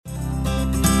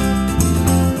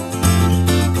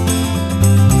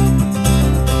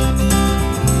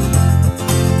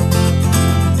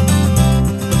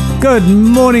Good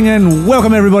morning and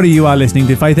welcome everybody. You are listening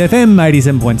to Faith FM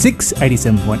 87.6,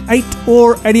 87.8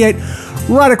 or 88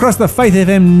 right across the Faith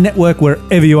FM network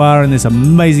wherever you are in this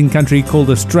amazing country called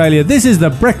Australia. This is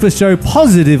the Breakfast Show,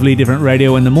 positively different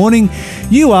radio in the morning.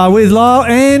 You are with Lyle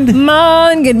and... Good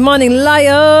morning,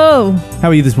 Lyle. How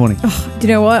are you this morning? Oh, do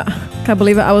you know what? Can't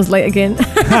believe it. I was late again.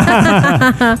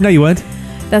 No, you weren't.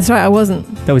 That's right, I wasn't.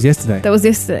 That was yesterday. That was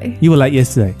yesterday. You were late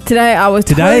yesterday. Today, I was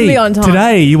totally on time.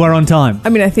 Today, you are on time. I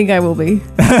mean, I think I will be.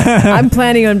 I'm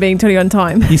planning on being totally on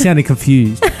time. You sounded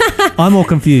confused. I'm all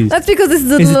confused. That's because this is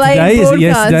a Is it delayed today? broadcast. Is it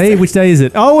yesterday? Which day is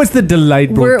it? Oh, it's the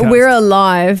delayed broadcast. We're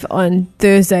alive on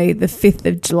Thursday, the 5th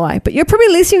of July. But you're probably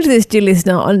listening to this, dear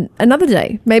listener, on another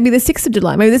day. Maybe the 6th of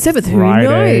July. Maybe the 7th.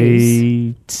 Friday, Who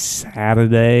knows?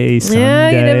 Saturday, Sunday, Yeah,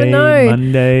 you never know.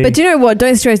 Monday. But you know what?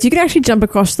 Don't stress. You can actually jump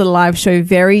across the live show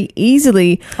very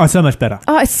easily. Oh, so much better.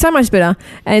 Oh, it's so much better.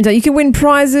 And you can win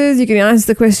prizes, you can answer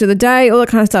the question of the day, all that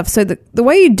kind of stuff. So the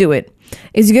way you do it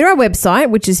is you go to our website,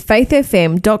 which is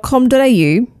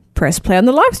faithfm.com.au, press play on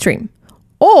the live stream.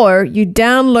 Or you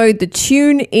download the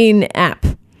TuneIn app,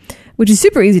 which is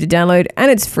super easy to download and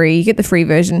it's free. You get the free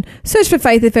version. Search for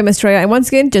Faith FM Australia and once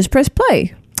again, just press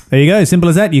play. There you go. Simple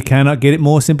as that. You cannot get it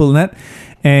more simple than that.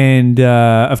 And,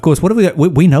 of course, what have we got?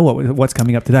 We know what's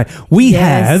coming up today. We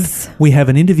have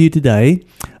an interview today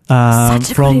Such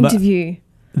a from good interview.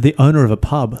 The owner of a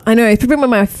pub. I know. It's probably one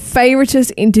of my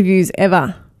favouriteest interviews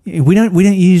ever. We don't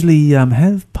usually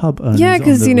have pub owners. Yeah,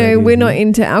 because, we're not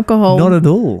into alcohol. Not at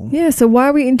all. Yeah, so why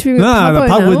are we interviewing a pub the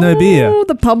pub owner? with no beer. Oh,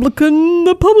 the publican.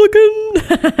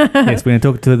 Yes, we're going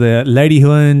to talk to the lady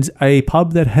who owns a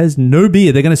pub that has no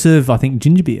beer. They're going to serve, I think,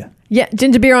 ginger beer. Yeah,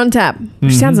 ginger beer on tap.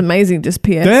 Which sounds amazing, just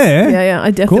PS. Yeah.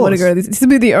 I definitely want to go to this. This will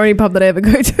be the only pub that I ever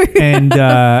go to. And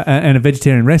a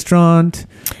vegetarian restaurant.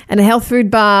 And a health food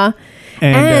bar.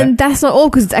 And that's not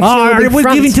all because it's actually a big we're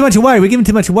front. giving too much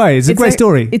away. It's a great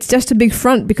story. It's just a big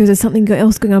front because there's something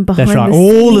else going on behind That's right. the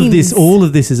scenes. All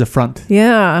of this is a front.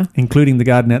 Yeah. Including the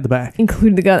garden out the back.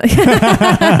 Including the garden.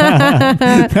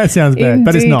 That sounds bad, Indeed.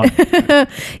 but it's not.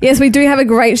 Yes, we do have a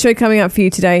great show coming up for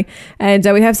you today. And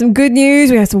we have some good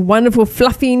news. We have some wonderful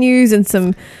fluffy news and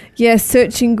some,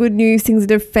 searching good news, things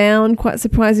that are found quite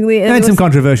surprisingly. And some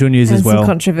controversial news as well. Some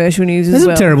controversial news as There's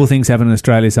well. some terrible things happen in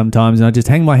Australia sometimes, and I just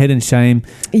hang my head in shame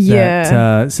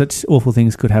that such awful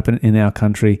things could happen in our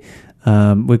country.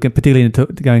 We're particularly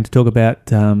going to talk about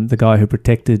the guy who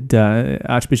protected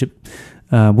Archbishop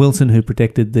Wilson, who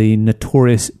protected the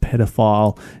notorious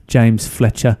pedophile James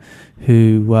Fletcher,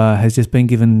 who has just been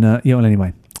given...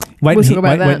 anyway. Wait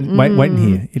and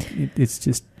hear. It's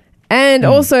just... And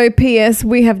also, P.S.,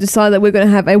 we have decided that we're going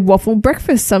to have a waffle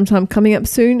breakfast sometime coming up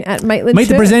soon at Maitland Meet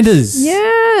Church. the presenters.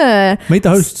 Yeah. Meet the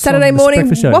hosts. Saturday on this morning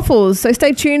breakfast show. waffles. So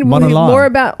stay tuned. We'll hear more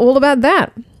about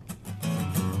that.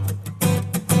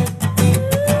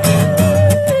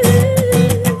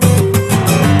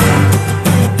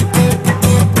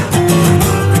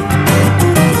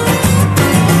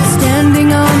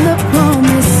 Standing on the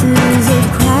promises of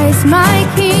Christ my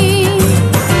King.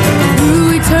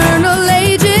 Through eternal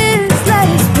ages, let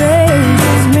his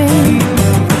praises ring.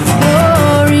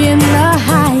 Glory in the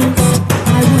highest,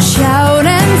 I will shout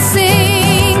and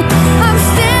sing. I'm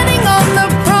standing on the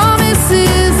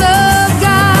promises of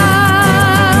God.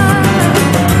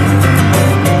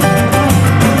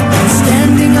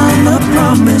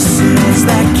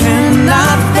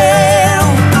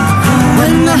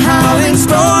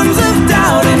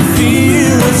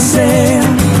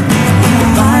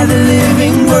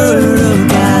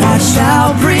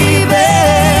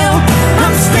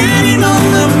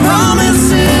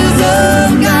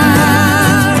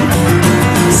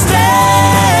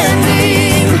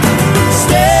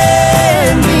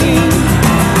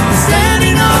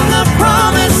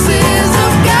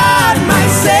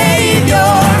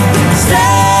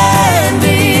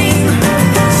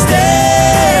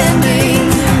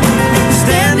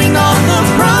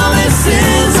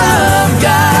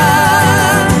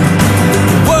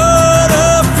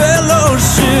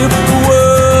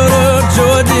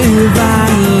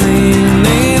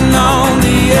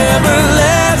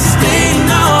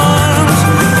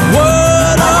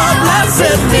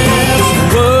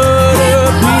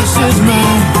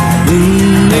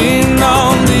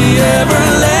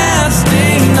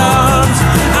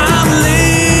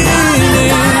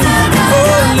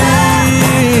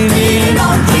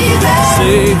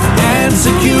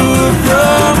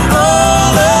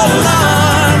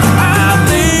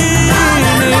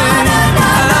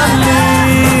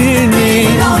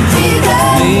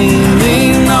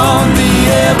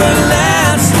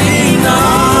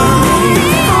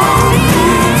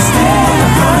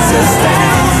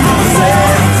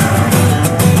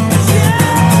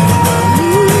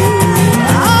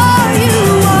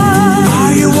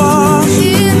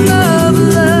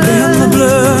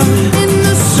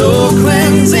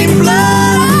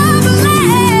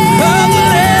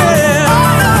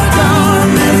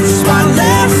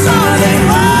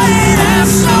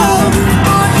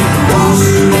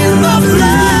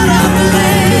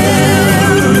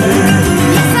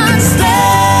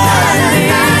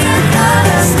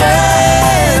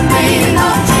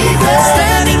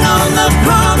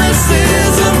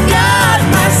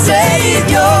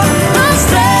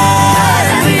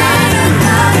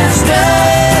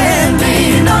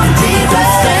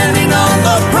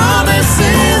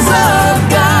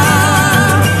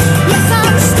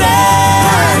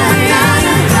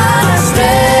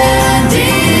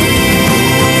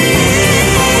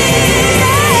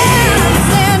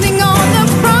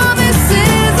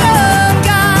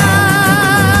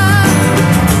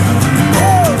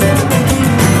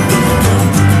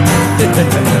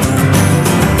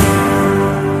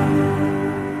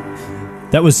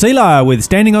 That was Selah with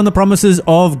Standing on the Promises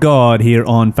of God here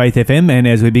on Faith FM. And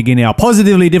as we begin our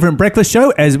positively different breakfast show,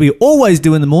 as we always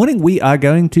do in the morning, we are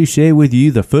going to share with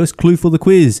you the first clue for the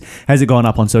quiz. Has it gone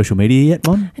up on social media yet,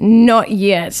 Mon? Not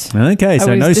yet. Okay,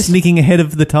 so no sneaking ahead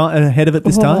of it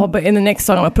this time? But in the next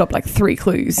song, I'm going to put up like 3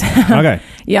 clues. Okay.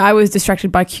 Yeah, I was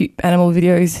distracted by cute animal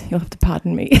videos. You'll have to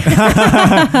pardon me.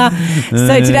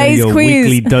 So today's your quiz.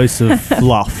 weekly dose of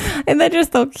fluff. And they're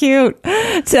just so cute.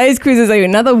 Today's quiz is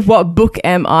another What Book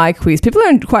Am I quiz. People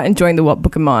are quite enjoying the What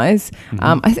Book Am I's.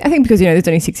 I think because, there's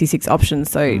only 66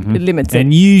 options, so it limits it.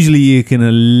 And usually you can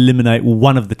eliminate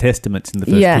one of the testaments in the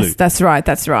first clue. Yes, that's right.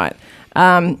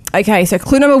 Okay, so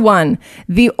clue number 1.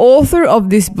 The author of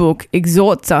this book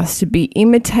exhorts us to be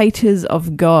imitators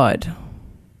of God.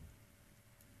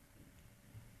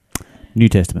 New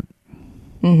Testament.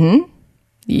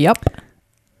 Yep.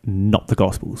 Not the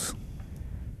Gospels.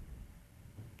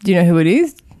 Do you know who it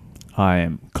is? I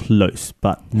am close,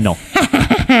 but no.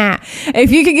 If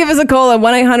you could give us a call at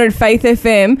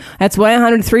 1-800-FAITH-FM, that's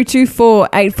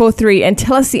 1-800-324-843, and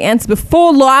tell us the answer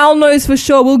before Lyle knows for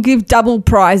sure, we'll give double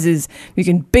prizes. You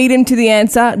can beat him to the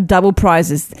answer, double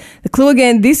prizes. The clue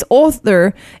again, this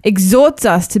author exhorts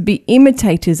us to be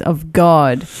imitators of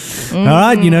God. All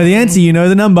right, you know the answer, you know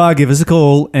the number. Give us a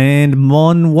call. And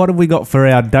Mon, what have we got for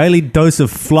our daily dose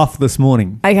of fluff this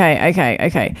morning?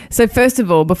 Okay. So first of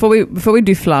all, before we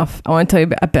do fluff, I want to tell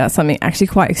you about something actually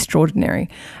quite extraordinary.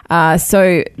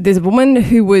 So there's a woman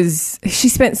she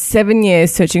spent 7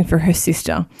 years searching for her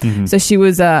sister. So she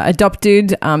was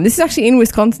adopted. This is actually in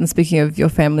Wisconsin, speaking of your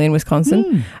family in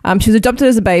Wisconsin. She was adopted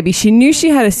as a baby. She knew she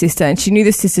had a sister, and she knew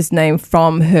the sister's name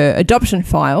from her adoption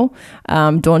file.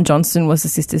 Dawn Johnson was the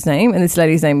sister's name, and this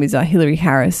lady's name is Hillary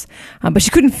Harris. But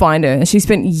she couldn't find her, and she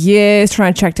spent years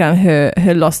trying to track down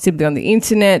her lost sibling on the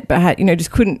internet, but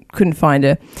just couldn't find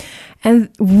her.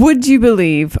 And would you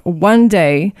believe one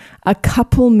day a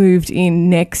couple moved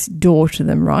in next door to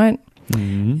them, right?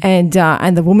 And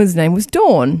the woman's name was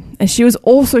Dawn, and she was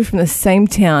also from the same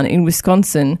town in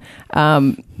Wisconsin.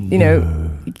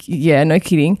 Yeah, no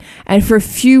kidding. And for a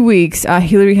few weeks,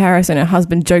 Hillary Harris and her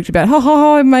husband joked about,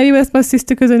 maybe that's my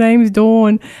sister because her name is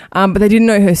Dawn. But they didn't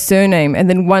know her surname. And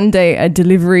then one day, a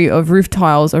delivery of roof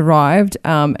tiles arrived,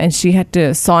 and she had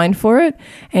to sign for it.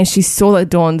 And she saw that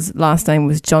Dawn's last name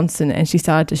was Johnson, and she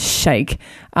started to shake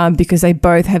because they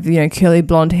both have curly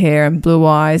blonde hair and blue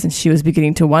eyes, and she was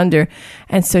beginning to wonder.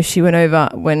 And so she went over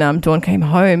when Dawn came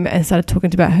home and started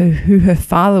talking about who her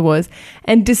father was,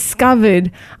 and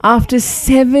discovered after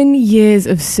 7 years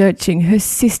of searching, her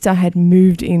sister had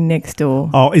moved in next door.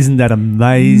 Oh, isn't that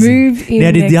amazing? Moved in.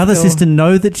 Now, did the other sister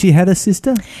know that she had a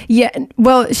sister? Yeah.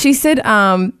 Well, she said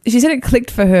it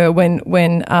clicked for her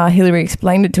when Hillary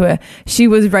explained it to her. She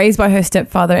was raised by her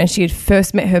stepfather, and she had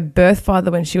first met her birth father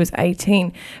when she was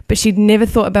 18, but she'd never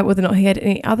thought about whether or not he had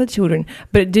any other children.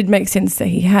 But it did make sense that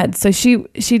he had. So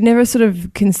she'd never sort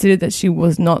of considered that she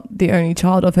was not the only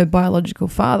child of her biological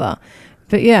father.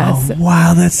 But yeah. Oh,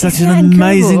 wow, that's such an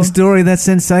amazing story. That's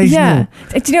sensational. Yeah.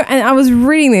 And I was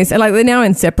reading this, and they're now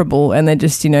inseparable, and they're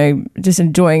just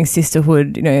enjoying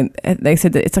sisterhood. They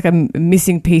said that it's like a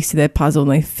missing piece to their puzzle,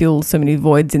 and they fill so many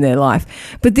voids in their life.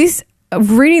 But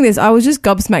reading this, I was just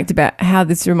gobsmacked about how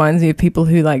this reminds me of people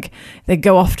who they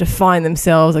go off to find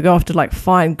themselves, they go off to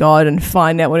find God and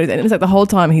find out what it is. And it's the whole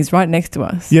time he's right next to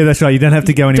us. Yeah, that's right. You don't have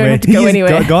to go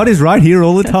anywhere. God is right here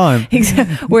all the time.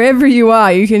 Wherever you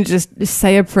are, you can just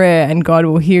say a prayer and God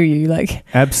will hear you.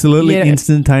 Absolutely,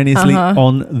 instantaneously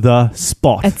on the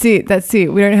spot. That's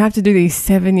it. We don't have to do these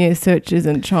 7-year searches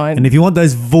and try and if you want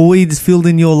those voids filled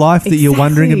in your life that you're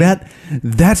wondering about,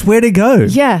 that's where to go.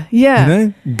 Yeah.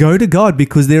 Go to God,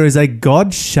 because there is a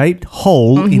God-shaped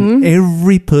hole in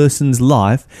every person's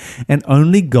life, and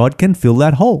only God can fill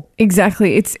that hole.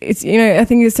 Exactly. It's I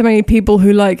think there's so many people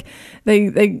who they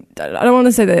I don't want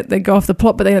to say that they go off the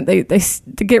plot, but they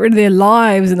get rid of their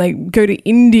lives and they go to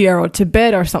India or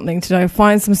Tibet or something to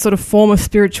find some sort of form of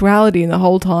spirituality, and the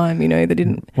whole time they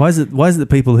didn't. Why is it that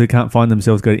people who can't find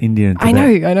themselves go to India and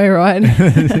Tibet? I know, right?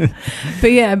 but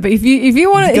if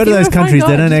you want to go to those countries,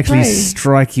 they don't actually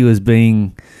strike you as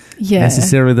being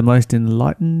necessarily the most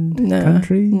enlightened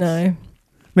countries. No.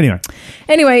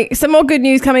 Anyway, some more good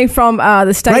news coming from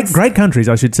the States. Great countries,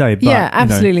 I should say. But,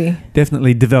 absolutely.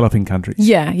 Definitely developing countries.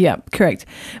 Yeah, correct.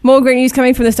 More great news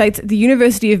coming from the States. The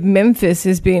University of Memphis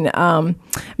has been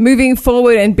moving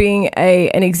forward and being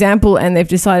an example, and they've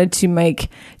decided to make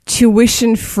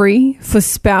tuition free for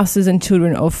spouses and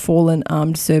children of fallen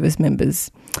armed service members.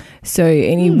 So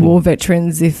any war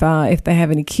veterans, if they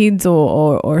have any kids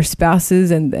or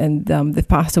spouses and they've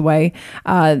passed away,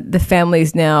 the family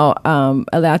is now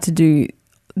allowed to do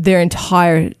their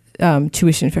entire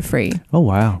tuition for free. Oh,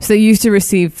 wow. So they used to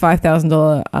receive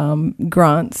 $5,000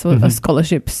 grants or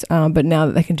scholarships, but now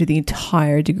that they can do the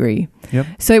entire degree. Yep.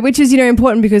 So, which is,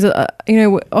 important because,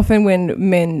 often when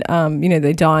men,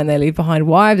 they die and they leave behind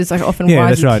wives, it's like often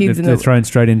wives and kids. They're thrown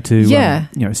straight into,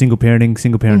 single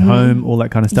parent home, all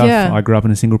that kind of stuff. Yeah. I grew up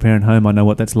in a single parent home. I know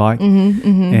what that's like.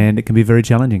 And it can be very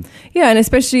challenging. Yeah, and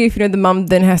especially if, the mum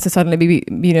then has to suddenly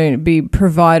be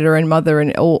provider and mother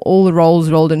and all the roles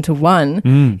rolled into one.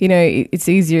 It's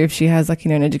easier if she has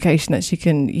an education that she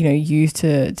can, use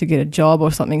to get a job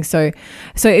or something. So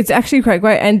it's actually quite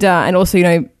great. And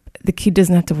also, the kid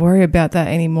doesn't have to worry about that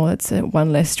anymore. That's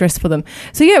one less stress for them.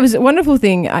 So yeah, it was a wonderful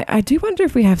thing. I do wonder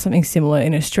if we have something similar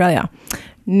in Australia.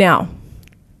 Now,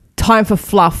 time for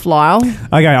fluff, Lyle.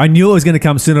 Okay, I knew it was going to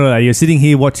come sooner or later. You're sitting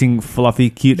here watching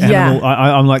fluffy, cute animal.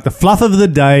 I'm like, the fluff of the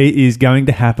day is going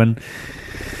to happen.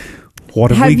 What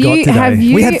have we got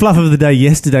today? We had fluff of the day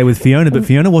yesterday with Fiona, but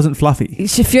Fiona wasn't fluffy.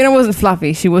 Fiona wasn't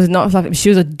fluffy. She was not fluffy. She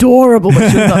was adorable,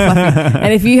 but she was not fluffy.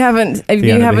 And if you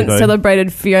haven't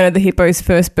celebrated Fiona the hippo's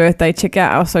first birthday, check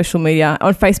out our social media.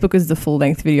 On Facebook is the full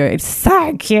length video. It's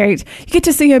so cute. You get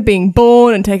to see her being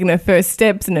born and taking her first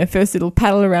steps and her first little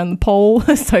paddle around the pole.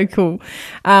 So cool.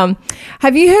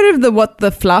 Have you heard of the What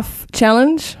the Fluff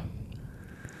challenge?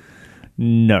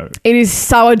 No. It is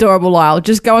so adorable, Lyle.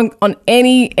 Just go on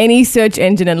any search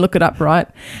engine and look it up, right?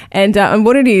 And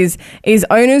what it is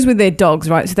owners with their dogs,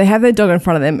 right? So they have their dog in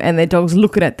front of them and their dog's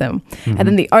looking at them. And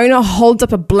then the owner holds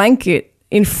up a blanket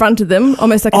in front of them,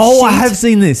 almost like a sheet. I have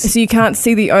seen this. So you can't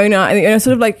see the owner. And the owner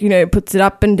sort of puts it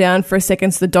up and down for a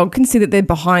second so the dog can see that they're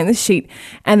behind the sheet.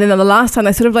 And then on the last time,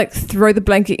 they sort of throw the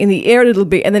blanket in the air a little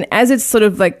bit. And then as it's sort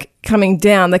of coming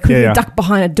down, they quickly duck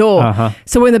behind a door.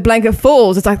 So when the blanket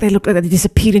falls, it's like they look like they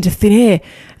disappeared into thin air.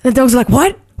 And the dogs are like,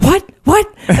 what?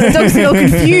 And the dogs are all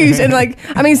confused.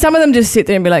 And some of them just sit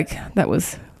there and be like, that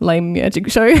was lame magic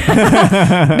show.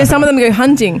 But some of them go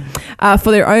hunting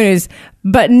for their owners,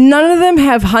 but none of them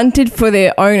have hunted for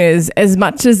their owners as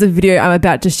much as the video I'm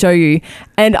about to show you.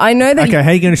 And I know that... Okay, how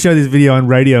are you going to show this video on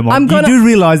radio, Mom? You do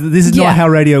realise that this is not how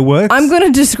radio works? I'm going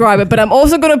to describe it, but I'm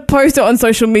also going to post it on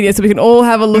social media so we can all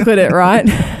have a look at it, right?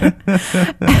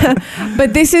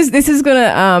 But this is going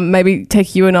to maybe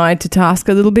take you and I to task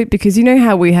a little bit, because you know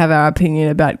how we have our opinion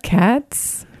about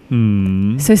cats?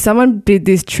 So someone did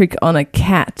this trick on a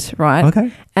cat, right?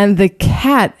 Okay. And the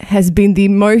cat has been the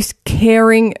most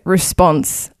caring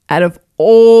response out of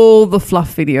all the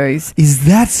fluff videos. Is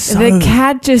that so? The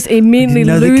cat just immediately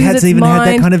loses its even mind.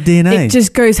 Had that kind of DNA. It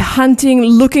just goes hunting,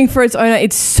 looking for its owner.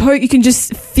 It's so, you can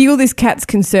just feel this cat's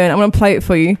concern. I'm going to play it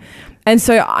for you. And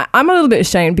so I'm a little bit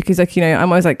ashamed because, I'm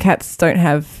always like, cats don't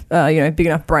have, big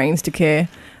enough brains to care.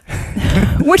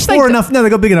 Which they No,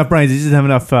 they've got big enough brains. They just have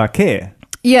enough care.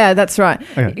 Yeah, that's right.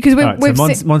 Because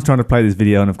so Mon's trying to play this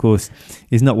video, and of course,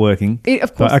 it's not working.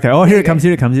 Of course. But, okay. Here it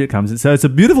comes. So it's a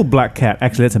beautiful black cat.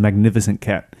 Actually, that's a magnificent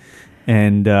cat.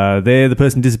 And there, the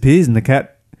person disappears, and the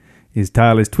cat, his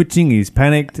tail is twitching. He's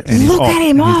panicked, and he's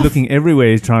He's looking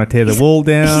everywhere. He's trying to tear the wall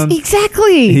down.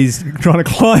 Exactly. He's trying to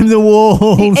climb the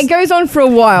walls. It goes on for a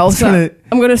while. So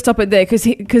I'm going to stop it there because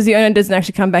the owner doesn't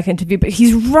actually come back into view. But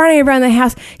he's running around the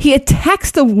house. He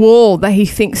attacks the wall that he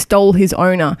thinks stole his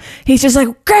owner. He's just like,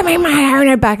 "Give me my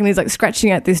owner back!" And he's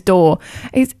scratching at this door.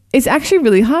 It's actually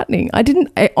really heartening.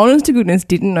 I honest to goodness,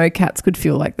 didn't know cats could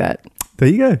feel like that. There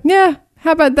you go. Yeah.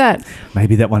 How about that?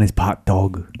 Maybe that one is part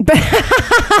dog.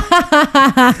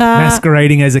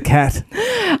 Masquerading as a cat.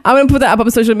 I'm going to put that up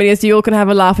on social media so you all can have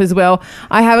a laugh as well.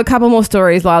 I have a couple more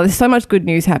stories, Lyle. There's so much good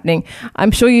news happening. I'm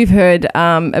sure you've heard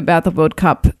about the World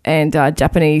Cup and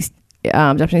Japanese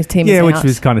team. Yeah, which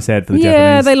was kind of sad for the Japanese.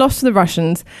 Yeah, they lost to the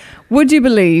Russians. Would you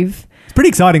believe... It's pretty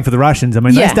exciting for the Russians. I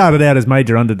mean, they started out as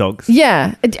major underdogs.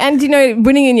 Yeah. And,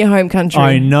 winning in your home country.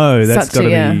 I know. That's got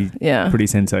to be pretty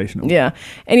sensational. Yeah.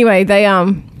 Anyway, they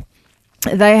have...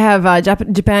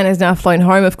 Japan has now flown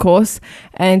home, of course.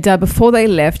 And before they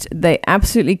left, they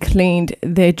absolutely cleaned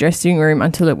their dressing room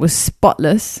until it was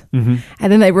spotless. Mm-hmm.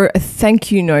 And then they wrote a thank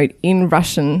you note in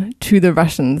Russian to the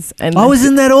Russians. And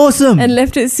isn't that awesome? And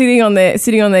left it sitting on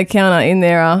their counter in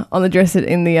their on the dressing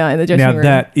room. Now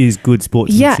that is good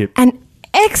sportsmanship. Yeah, and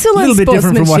excellent. A little bit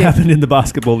different from what happened in the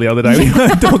basketball the other day. We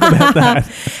won't talk about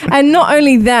that. And not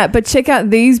only that, but check out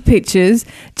these pictures.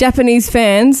 Japanese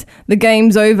fans, the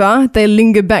game's over. They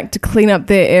linger back to clean up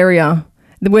their area.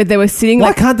 where they were sitting. Why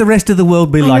like, can't the rest of the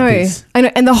world be like this? I know,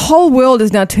 and the whole world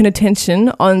has now turned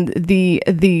attention on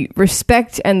the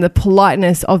respect and the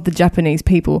politeness of the Japanese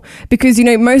people, because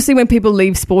mostly when people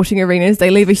leave sporting arenas,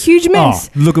 they leave a huge mess.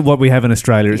 Oh, look at what we have in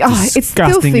Australia. It's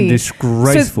disgusting and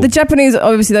disgraceful. So the Japanese,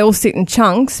 obviously, they all sit in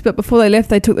chunks, but before they left,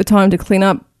 they took the time to clean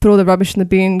up, put all the rubbish in the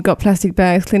bin, got plastic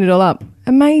bags, cleaned it all up.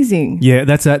 Amazing. Yeah,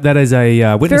 that is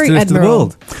a witness Very to the rest of the admirable.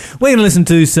 world. We're going to listen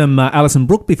to some Alison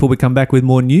Brooke before we come back with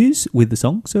more news with the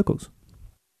song Circles.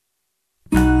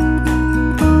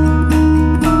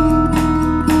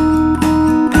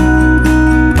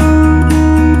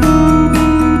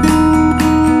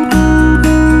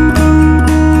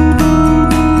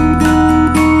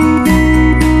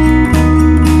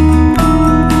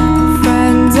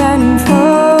 Friends and foes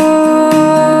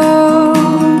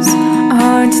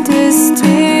aren't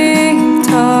distinct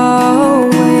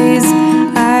always.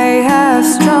 I have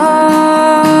strong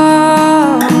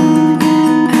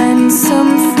and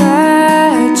some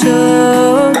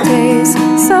fragile days.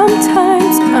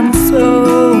 Sometimes I'm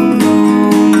so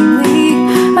lonely,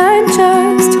 I'm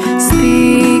just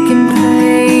speaking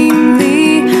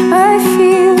plainly. I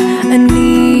feel a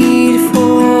need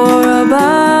for a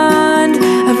bond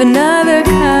of another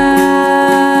kind.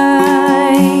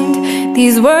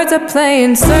 These words are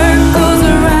playing circles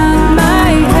around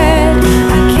my head.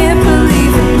 I can't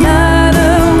believe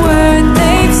another word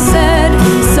they've said.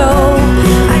 So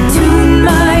I tune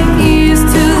my ears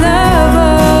to the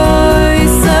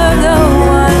voice of the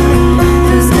one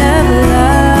who's never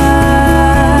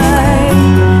lied,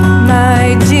 my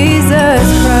Jesus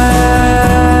Christ.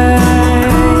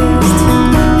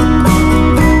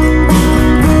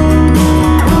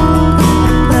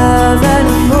 Love and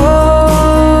war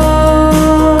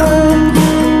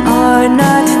are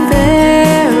not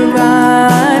fair,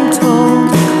 I'm told,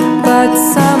 but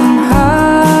some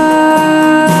hearts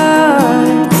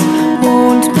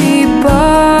won't be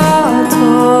bought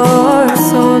or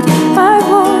sold. I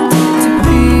want to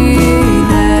be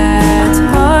that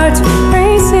heart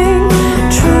racing,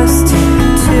 trust to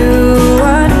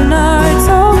unart.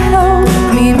 So help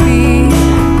me be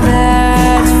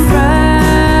that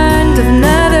friend of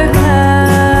another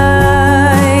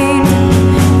kind.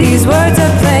 These words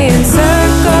are playing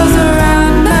circles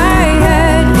around my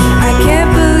head. I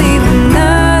can't believe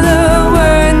another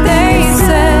word they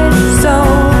said. So I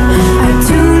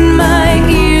tune my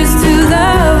ears to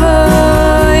the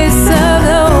voice of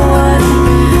the one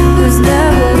who's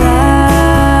never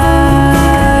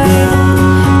lied.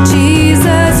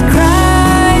 Jesus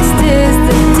Christ is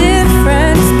the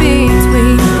difference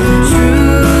between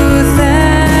truth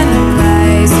and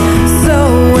lies. So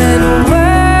when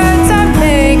words are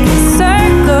making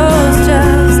circles,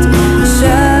 just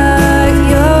shut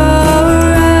your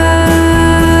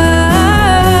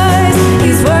eyes.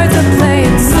 These words are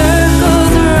playing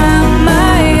circles around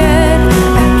my head.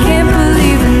 I can't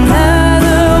believe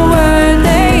another word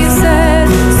they said.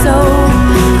 So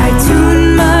I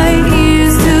tune my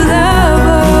ears to the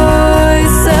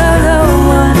voice of the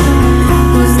one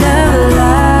who's never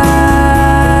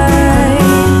lied.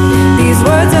 These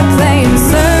words are playing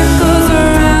circles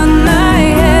around my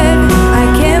head. I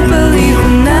can't believe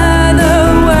another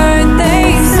word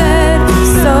they said.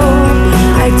 So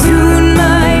I tune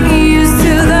my ears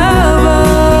to the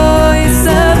voice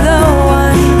of the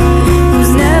one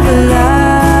who's never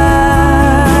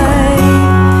lied,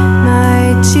 my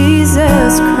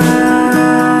Jesus Christ.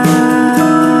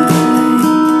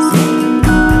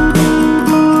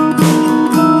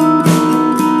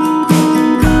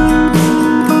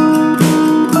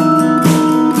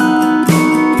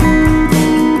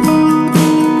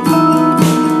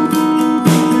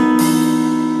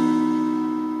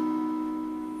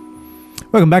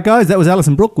 Welcome back, guys. That was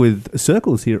Alison Brooke with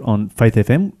Circles here on Faith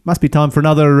FM. Must be time for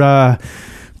another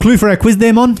clue for our quiz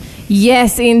there, Mon.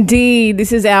 Yes, indeed.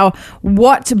 This is our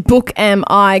What Book Am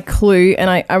I clue. And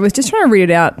I was just trying to read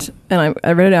it out, and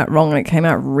I read it out wrong, and it came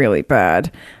out really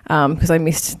bad because I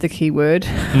missed the key word.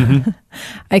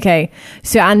 Okay,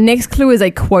 so our next clue is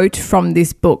a quote from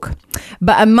this book.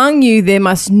 But among you there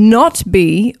must not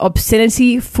be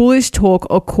obscenity, foolish talk,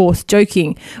 or coarse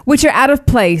joking, which are out of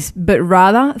place, but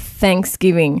rather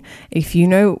thanksgiving. If you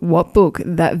know what book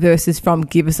that verse is from,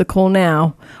 give us a call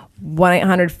now.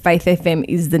 1-800-FAITH-FM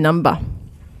is the number.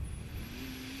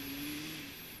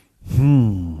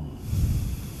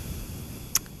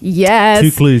 Yes.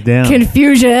 2 clues down.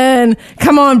 Confusion.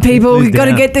 Come on, people. clues We've got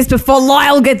to down. get this before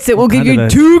Lyle gets it. We'll give Under you the-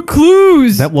 2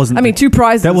 clues. That wasn't. I mean, 2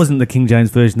 prizes. That wasn't the King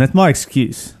James version. That's my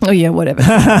excuse. Oh, yeah, whatever.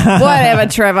 Whatever,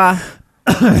 Trevor.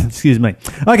 Excuse me.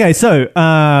 Okay, so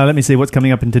let me see what's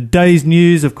coming up in today's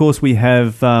news. Of course, we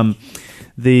have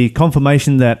the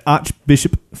confirmation that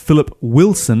Archbishop Philip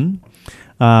Wilson,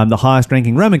 the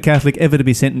highest-ranking Roman Catholic ever to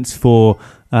be sentenced for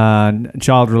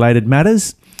child-related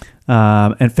matters,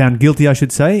 and found guilty, I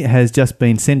should say, has just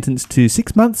been sentenced to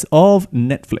 6 months of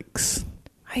Netflix.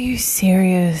 Are you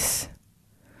serious?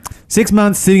 6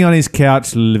 months sitting on his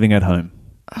couch, living at home.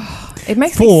 It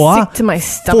makes me sick to my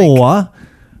stomach.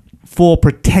 For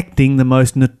protecting the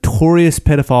most notorious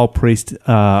pedophile priest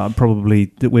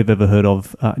probably that we've ever heard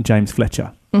of, James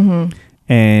Fletcher. Mm-hmm.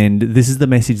 And this is the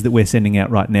message that we're sending out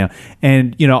right now.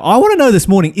 And, I want to know this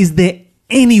morning, is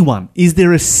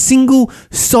there a single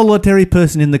solitary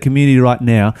person in the community right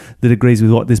now that agrees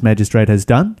with what this magistrate has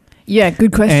done? Yeah,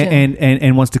 good question.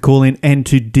 And wants to call in and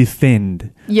to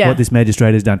defend what this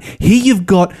magistrate has done. Here you've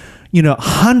got,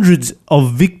 hundreds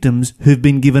of victims who've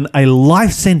been given a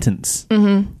life sentence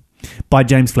by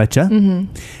James Fletcher.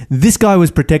 Mm-hmm. This guy was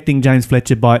protecting James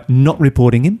Fletcher by not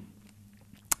reporting him,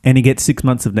 and he gets 6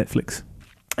 months of Netflix.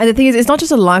 And the thing is, it's not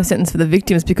just a life sentence for the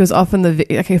victims, because often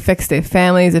it affects their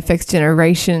families, affects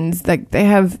generations. Like, they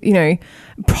have,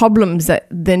 problems that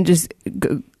then just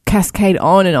cascade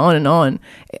on and on and on.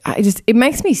 It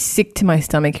makes me sick to my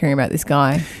stomach hearing about this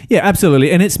guy. Yeah,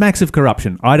 absolutely. And it smacks of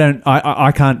corruption.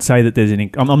 I can't say that there's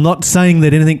any... I'm not saying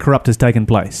that anything corrupt has taken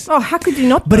place. Oh, how could you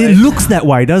not? But it looks that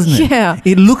way, doesn't it? Yeah.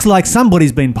 It looks like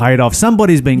somebody's been paid off,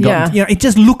 somebody's been gotten... Yeah. It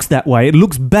just looks that way. It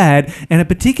looks bad, and it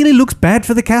particularly looks bad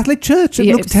for the Catholic Church.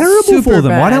 It looks terrible for them.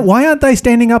 Bad. Why aren't they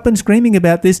standing up and screaming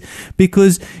about this?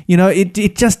 Because,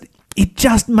 it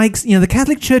just makes, the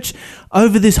Catholic Church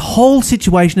over this whole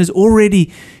situation has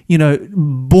already,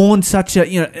 borne such a,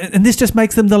 and this just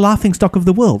makes them the laughingstock of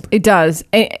the world. It does.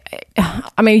 I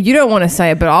mean, you don't want to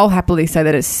say it, but I'll happily say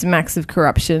that it smacks of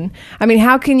corruption. I mean,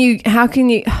 how can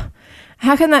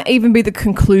that even be the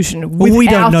conclusion? Well, we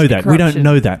don't know that. Corruption? We don't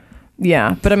know that.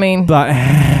 Yeah, but I mean... But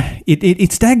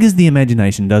it staggers the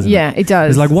imagination, doesn't it? Yeah, it does.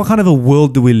 It's like, what kind of a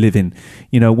world do we live in,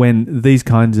 when these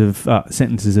kinds of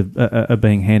sentences are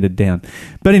being handed down?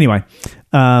 But anyway,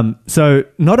 so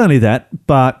not only that,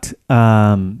 but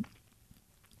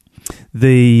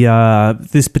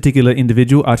this particular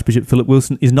individual, Archbishop Philip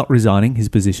Wilson, is not resigning his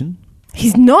position.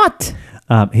 He's not?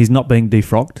 He's not being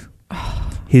defrocked.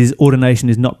 His ordination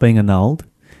is not being annulled.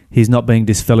 He's not being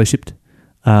disfellowshipped.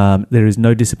 There is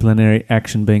no disciplinary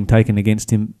action being taken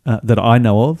against him that I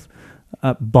know of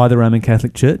by the Roman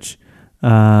Catholic Church,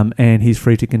 and he's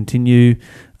free to continue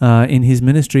in his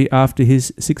ministry after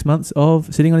his 6 months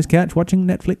of sitting on his couch watching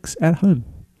Netflix at home.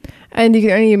 And you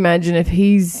can only imagine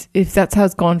if that's how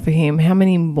it's gone for him, how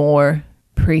many more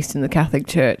priests in the Catholic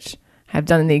Church have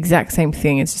done the exact same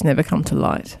thing. It's just never come to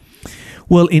light.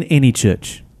 Well, in any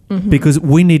church, because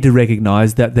we need to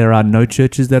recognise that there are no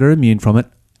churches that are immune from it.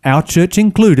 Our church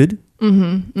included.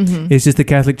 It's just the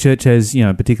Catholic Church has,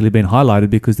 particularly been highlighted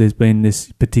because there's been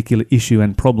this particular issue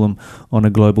and problem on a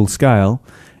global scale.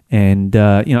 And,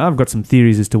 I've got some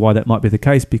theories as to why that might be the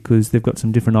case, because they've got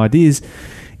some different ideas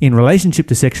in relationship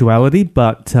to sexuality,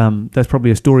 but that's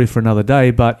probably a story for another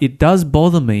day. But it does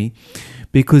bother me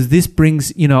because this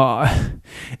brings,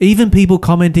 even people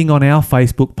commenting on our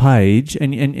Facebook page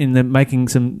and they're making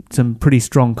some pretty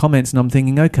strong comments, and I'm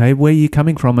thinking, okay, where are you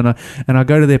coming from? And I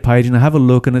go to their page and I have a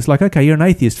look, and it's like, okay, you're an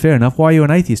atheist, fair enough. Why are you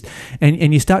an atheist?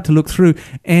 And you start to look through,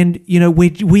 and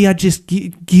we are just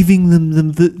giving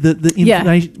them the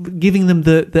information, giving them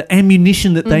the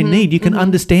ammunition that they need. You can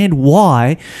understand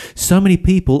why so many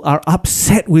people are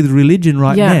upset with religion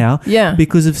right now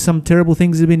because of some terrible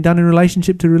things that have been done in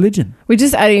relationship to religion. We're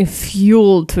just adding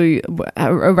fuel to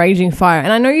a raging fire.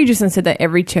 And I know you just said that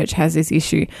every church has this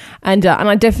issue, and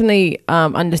I definitely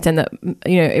understand that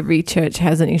every church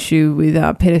has an issue with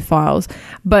pedophiles,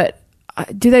 but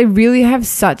do they really have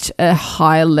such a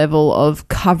high level of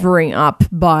covering up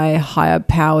by higher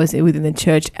powers within the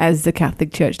church as the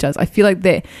Catholic Church does? I feel like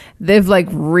they've like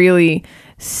really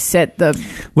set the...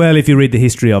 Well, if you read the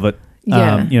history of it,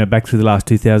 back through the last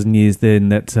 2,000 years, then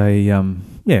that's a...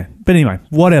 But anyway,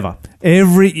 whatever.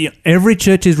 Every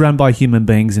church is run by human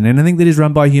beings, and anything that is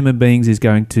run by human beings is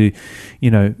going to,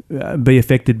 be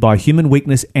affected by human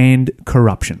weakness and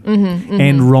corruption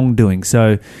and wrongdoing.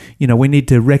 So, we need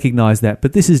to recognise that.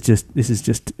 But this is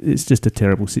just a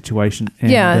terrible situation.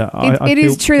 And, it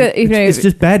is true that it's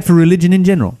just bad for religion in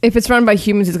general. If it's run by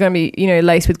humans, it's going to be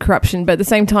laced with corruption. But at the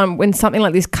same time, when something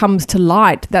like this comes to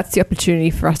light, that's the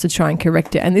opportunity for us to try and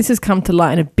correct it. And this has come to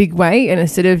light in a big way. And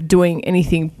instead of doing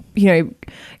anything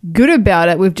good about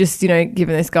it. We've just, given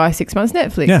this guy 6 months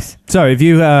Netflix. Yeah. So if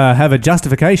you have a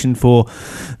justification for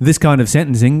this kind of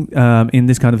sentencing in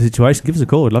this kind of situation, give us a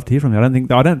call. I'd love to hear from you.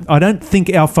 I don't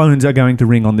think our phones are going to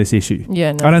ring on this issue.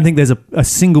 Yeah, no. I don't think there's a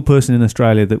single person in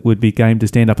Australia that would be game to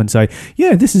stand up and say,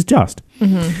 yeah, this is just.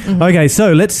 Okay,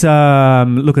 so let's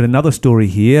look at another story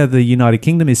here. The United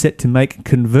Kingdom is set to make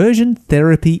conversion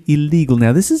therapy illegal.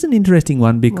 Now, this is an interesting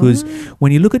one because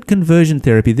when you look at conversion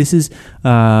therapy, this is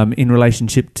in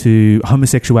relationship to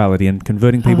homosexuality and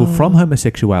converting people from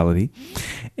homosexuality.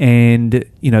 And,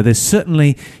 there's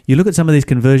certainly, you look at some of these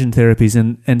conversion therapies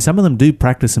and some of them do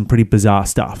practice some pretty bizarre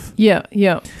stuff. Yeah,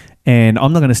 yeah. And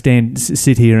I'm not going to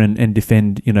sit here and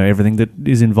defend, everything that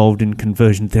is involved in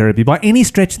conversion therapy by any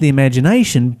stretch of the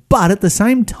imagination. But at the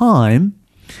same time,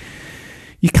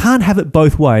 you can't have it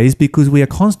both ways because we are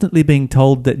constantly being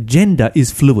told that gender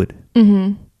is fluid.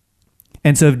 Mm-hmm.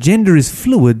 And so if gender is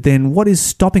fluid, then what is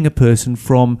stopping a person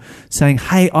from saying,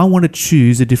 hey, I want to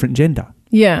choose a different gender?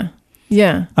 Yeah.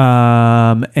 Yeah.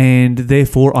 And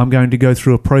therefore, I'm going to go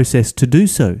through a process to do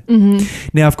so. Mm-hmm.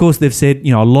 Now, of course, they've said,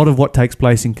 a lot of what takes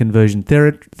place in conversion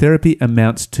therapy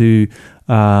amounts to,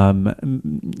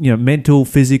 mental,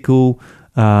 physical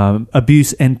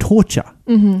abuse and torture.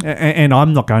 Mm-hmm. And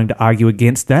I'm not going to argue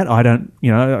against that. I don't,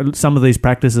 some of these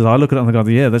practices, I look at it and I go,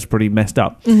 yeah, that's pretty messed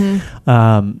up.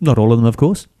 Mm-hmm. Not all of them, of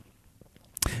course.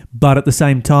 But at the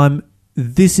same time,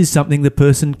 this is something the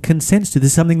person consents to.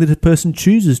 This is something that a person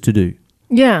chooses to do.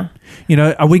 Yeah.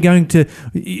 Are we going to,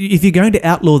 if you're going to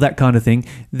outlaw that kind of thing,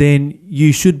 then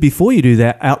you should, before you do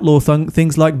that, outlaw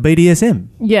things like BDSM.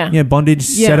 Yeah. Bondage,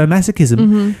 sadomasochism.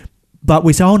 Mm-hmm. But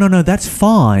we say, oh, no, that's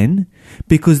fine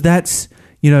because that's,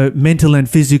 mental and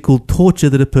physical torture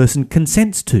that a person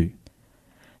consents to.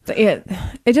 Yeah.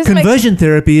 It just Conversion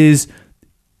therapy is,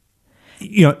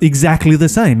 exactly the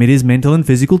same. It is mental and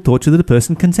physical torture that a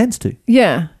person consents to.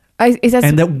 Yeah.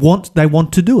 And they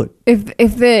want to do it.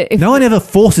 If no one ever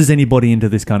forces anybody into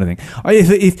this kind of thing.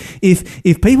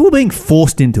 If people are being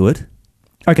forced into it,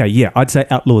 okay, yeah, I'd say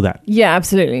outlaw that. Yeah,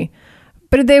 absolutely.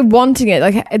 But if they're wanting it,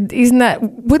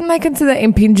 wouldn't they consider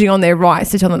impinging on their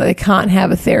rights to tell them that they can't have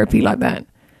a therapy like that?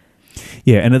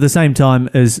 Yeah, and at the same time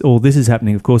as all this is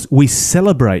happening, of course, we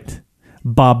celebrate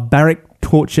barbaric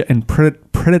torture and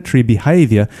predatory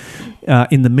behaviour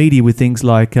in the media with things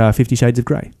like 50 Shades of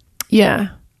Grey. Yeah.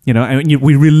 And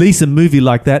we release a movie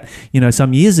like that,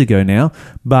 some years ago now,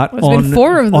 but been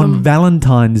 4 of them. On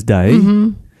Valentine's Day,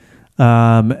 and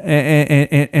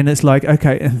it's like,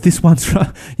 okay, this one's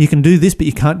you can do this, but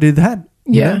you can't do that.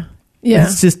 Yeah, yeah.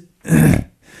 It's just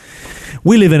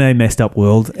we live in a messed up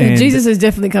world, and Jesus is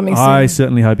definitely coming soon. I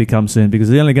certainly hope he comes soon because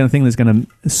the only thing that's going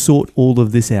to sort all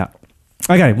of this out.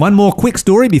 Okay, one more quick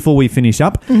story before we finish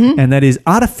up, and that is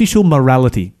artificial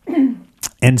morality.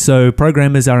 And so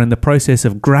programmers are in the process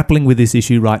of grappling with this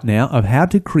issue right now of how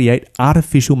to create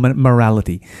artificial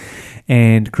morality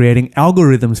and creating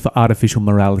algorithms for artificial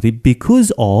morality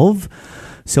because of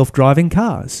self-driving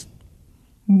cars.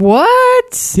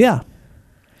 What? Yeah.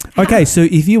 Okay, so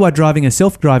if you are driving a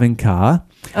self-driving car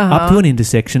up to an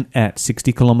intersection at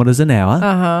 60 kilometres an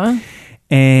hour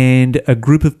and a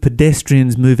group of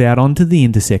pedestrians move out onto the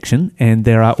intersection and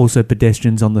there are also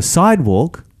pedestrians on the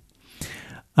sidewalk,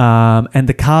 and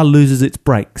the car loses its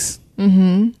brakes.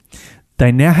 Mm-hmm.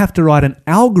 They now have to write an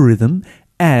algorithm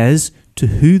as to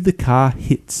who the car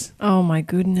hits. Oh, my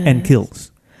goodness. And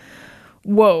kills.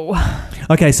 Whoa.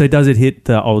 Okay, so does it hit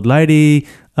the old lady,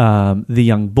 the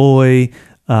young boy,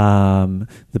 the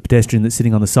pedestrian that's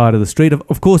sitting on the side of the street?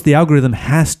 Of course, the algorithm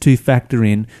has to factor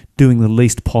in doing the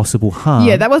least possible harm.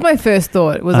 Yeah, that was my first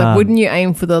thought. It was wouldn't you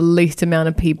aim for the least amount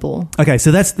of people? Okay,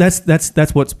 so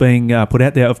that's what's being put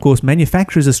out there. Of course,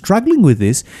 manufacturers are struggling with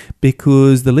this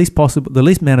because the least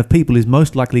amount of people is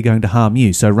most likely going to harm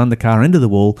you. So run the car into the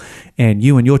wall, and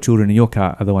you and your children in your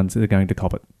car are the ones that are going to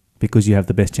cop it, because you have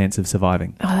the best chance of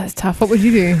surviving. Oh, that's tough. What would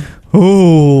you do?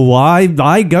 Oh, I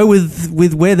go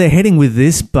with where they're heading with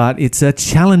this, but it's a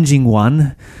challenging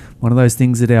one. One of those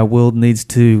things that our world needs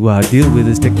to deal with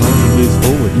as technology moves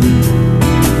forward.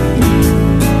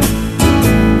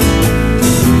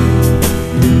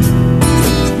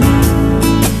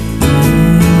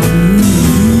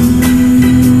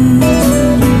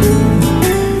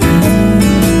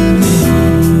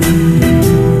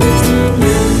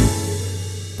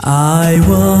 I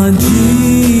want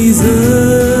Jesus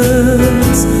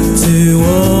to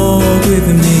walk with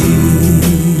me.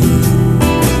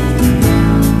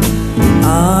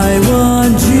 I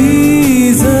want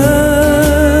Jesus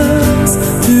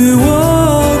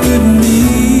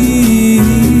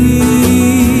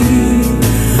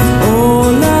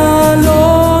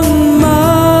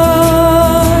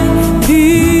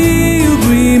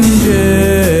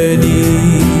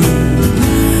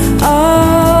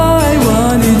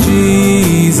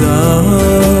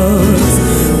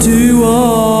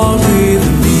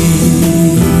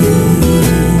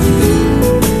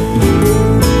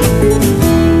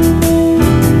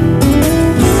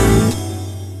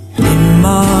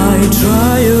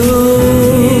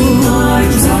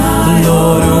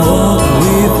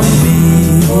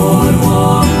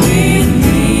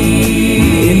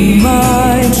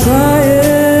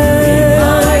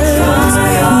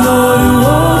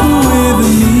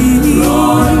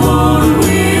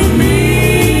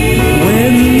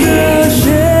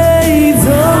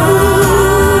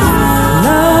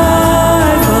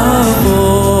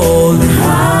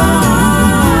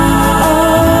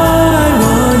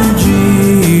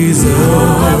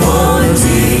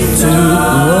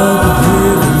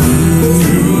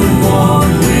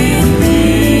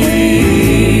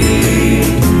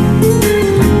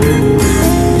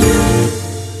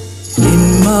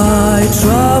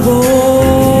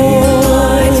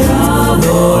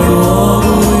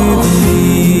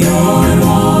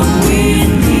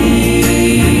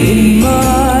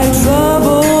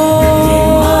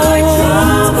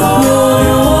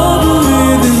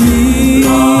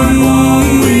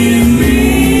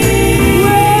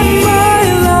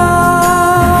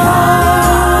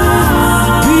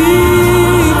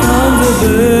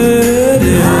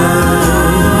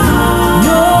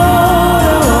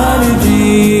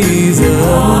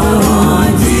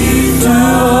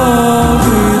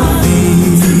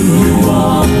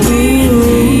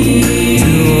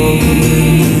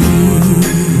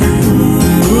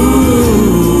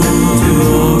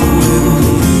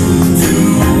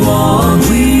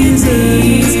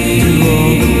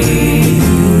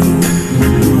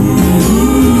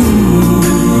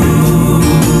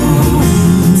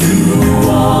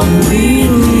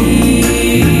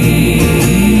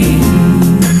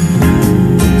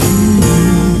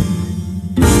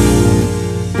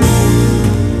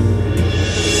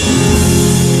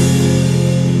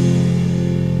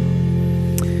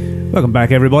Welcome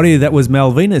back, everybody. That was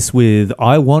Malvinus with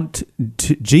I Want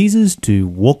Jesus to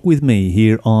Walk With Me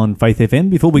here on Faith FM.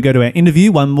 Before we go to our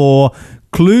interview, one more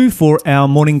clue for our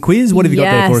morning quiz. What have you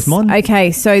got there for us, Mon?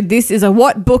 Okay, so this is a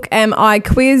What Book Am I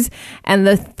quiz, and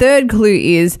the third clue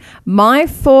is my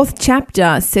fourth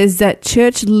chapter says that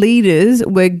church leaders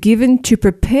were given to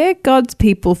prepare God's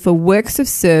people for works of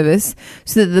service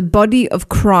so that the body of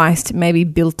Christ may be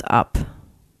built up.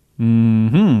 There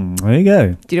you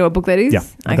go. Do you know what book that is? Yeah,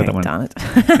 I got that one. Darn it.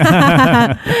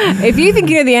 If you think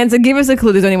you know the answer, give us a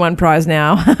clue. There's only one prize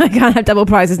now. I can't have double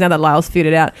prizes now that Lyle's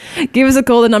figured it out. Give us a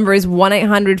call. The number is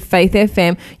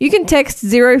 1-800-FAITH-FM. You can text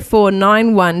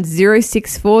 0491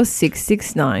 064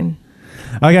 669.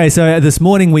 Okay, so this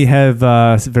morning we have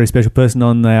a very special person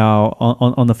on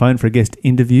the phone for a guest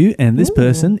interview, and this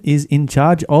person is in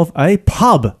charge of a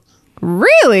pub.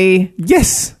 Really?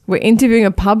 Yes. We're interviewing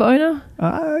a pub owner?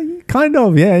 Kind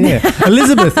of, yeah.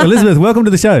 Elizabeth, welcome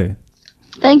to the show.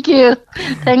 Thank you.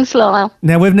 Thanks, Lyle.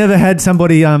 Now, we've never had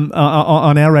somebody on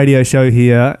our radio show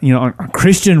here, on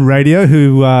Christian radio,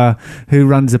 who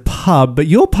runs a pub. But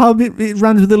your pub, it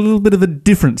runs with a little bit of a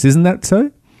difference, isn't that so?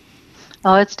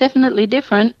 Oh, it's definitely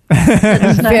different.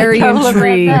 Very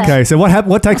intrigued. Okay, so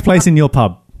what takes place in your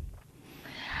pub?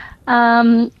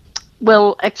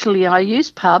 Well, actually, I use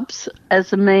pubs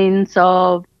as a means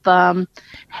of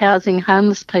housing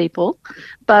homeless people,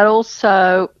 but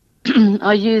also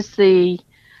I use the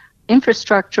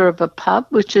infrastructure of a pub,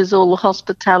 which is all the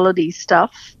hospitality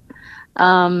stuff,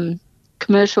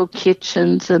 commercial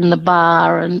kitchens and the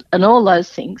bar and all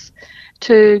those things,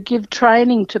 to give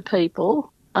training to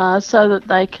people so that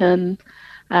they can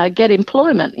get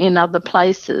employment in other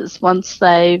places once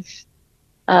they've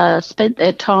spent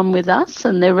their time with us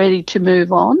and they're ready to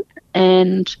move on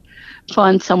and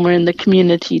find somewhere in the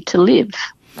community to live.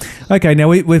 Okay, now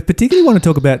we particularly want to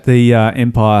talk about the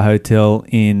Empire Hotel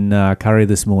in Curry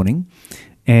this morning,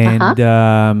 and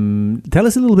tell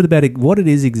us a little bit about what it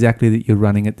is exactly that you're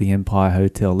running at the Empire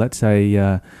Hotel. That's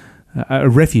a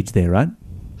refuge there, right?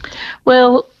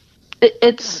 Well,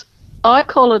 I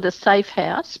call it a safe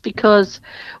house because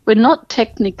we're not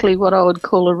technically what I would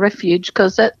call a refuge,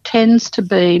 because that tends to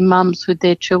be mums with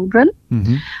their children.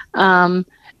 Mm-hmm.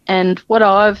 And what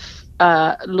I've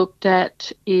looked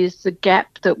at is the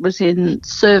gap that was in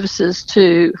services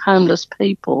to homeless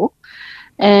people.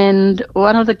 And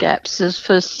one of the gaps is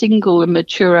for single and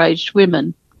mature-aged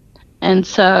women. And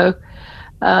so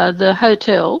the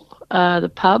hotel,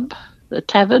 the pub, the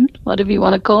tavern, whatever you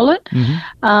want to call it,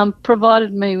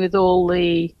 provided me with all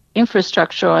the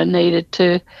infrastructure I needed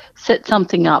to set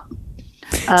something up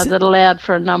that allowed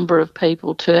for a number of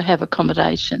people to have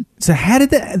accommodation. So how did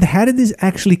this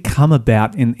actually come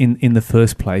about in the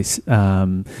first place,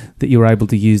 that you were able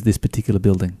to use this particular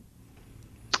building?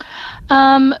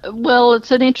 Well,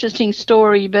 it's an interesting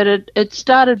story, but it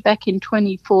started back in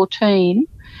 2014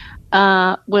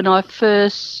 when I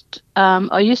first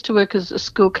I used to work as a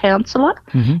school counsellor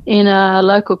in a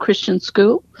local Christian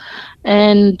school,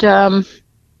 and I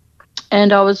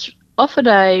was offered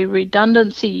a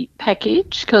redundancy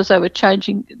package because they were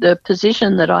changing the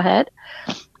position that I had,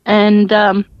 and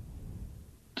I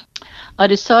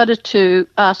decided to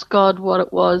ask God what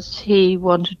it was He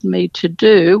wanted me to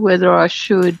do, whether I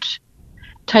should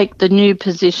take the new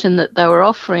position that they were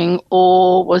offering,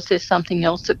 or was there something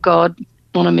else that God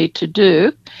wanted me to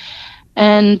do.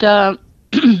 And the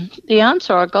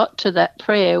answer I got to that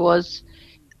prayer was,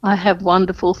 I have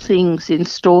wonderful things in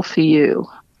store for you.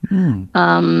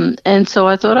 And so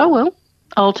I thought, oh, well,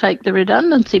 I'll take the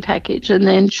redundancy package. And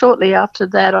then shortly after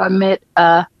that, I met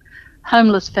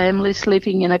homeless families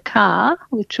living in a car,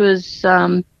 which was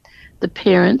the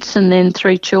parents and then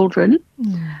 3 children.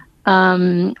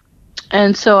 And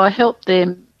so I helped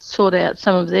them sort out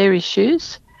some of their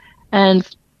issues and,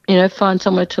 find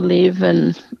somewhere to live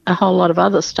and a whole lot of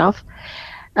other stuff.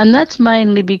 And that's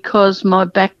mainly because my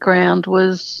background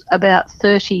was about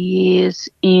 30 years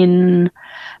in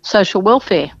social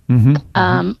welfare,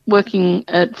 working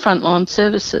at frontline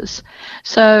services.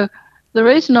 So the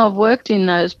reason I've worked in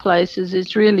those places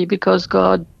is really because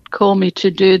God called me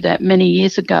to do that many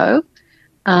years ago.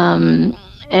 And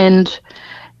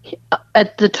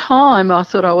at the time, I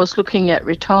thought I was looking at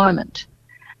retirement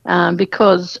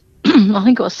because I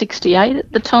think I was 68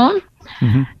 at the time.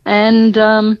 And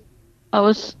I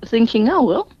was thinking, oh,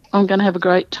 well, I'm going to have a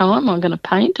great time. I'm going to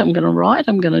paint. I'm going to write.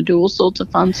 I'm going to do all sorts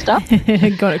of fun stuff.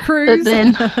 Got a cruise.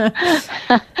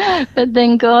 But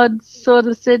then God sort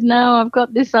of said, no, I've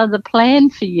got this other plan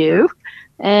for you.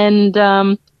 And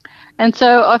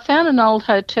so I found an old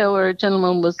hotel where a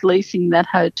gentleman was leasing that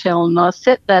hotel, and I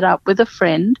set that up with a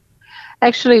friend.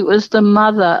 Actually, it was the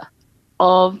mother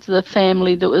of the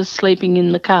family that was sleeping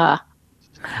in the car.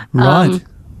 Right.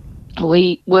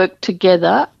 We worked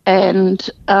together, and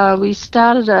we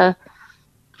started at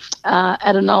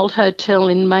an old hotel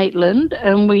in Maitland,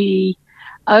 and we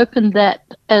opened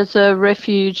that as a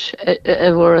refuge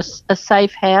or a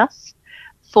safe house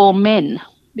for men,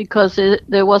 because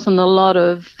there wasn't a lot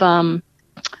of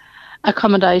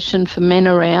accommodation for men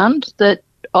around that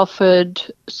offered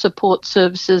support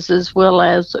services as well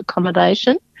as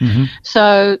accommodation. Mm-hmm.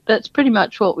 So that's pretty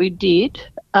much what we did,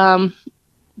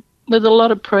 with a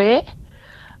lot of prayer,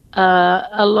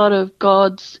 a lot of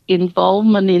God's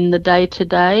involvement in the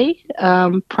day-to-day,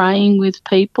 praying with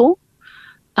people,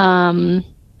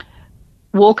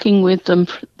 walking with them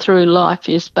through life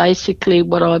is basically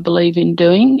what I believe in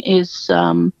doing, is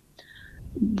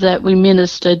that we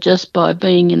minister just by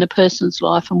being in a person's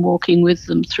life and walking with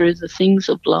them through the things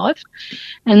of life.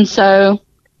 And so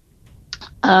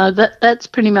that's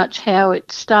pretty much how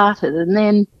it started. And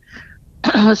then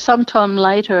sometime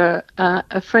later,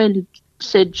 a friend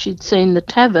said she'd seen the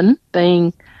tavern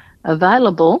being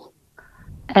available,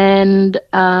 and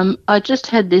I just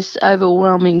had this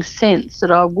overwhelming sense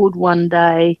that I would one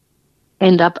day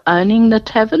end up owning the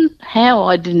tavern. How,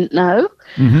 I didn't know,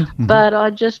 but I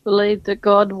just believed that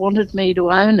God wanted me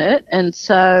to own it, and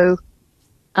so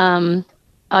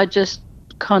I just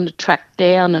kind of tracked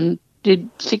down and did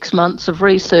 6 months of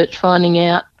research finding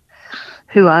out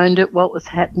who owned it, what was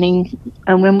happening,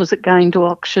 and when was it going to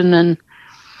auction. And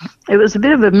it was a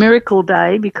bit of a miracle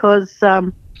day because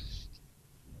I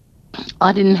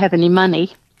didn't have any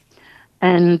money,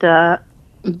 and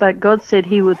but God said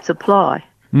He would supply.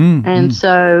 And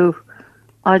so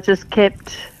I just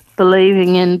kept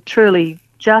believing, and truly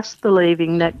just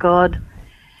believing that God,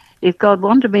 if God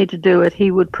wanted me to do it,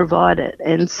 He would provide it.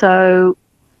 And so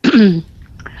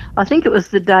I think it was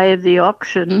the day of the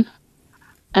auction,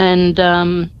 and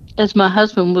as my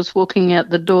husband was walking out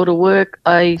the door to work,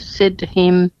 I said to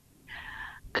him,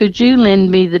 could you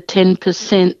lend me the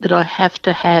 10% that I have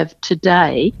to have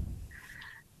today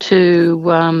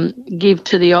to give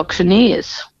to the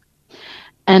auctioneers?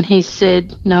 And he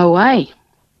said, no way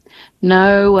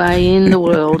in the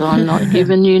world, I'm not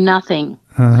giving you nothing.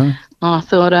 I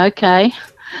thought, okay.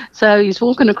 So he's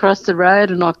walking across the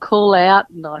road, and I call out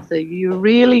and I said, you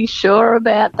really sure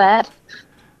about that?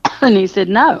 And he said,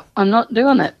 no, I'm not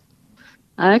doing it.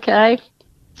 Okay.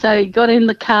 So he got in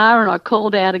the car, and I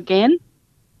called out again,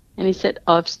 and he said,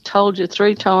 I've told you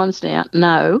 3 times now,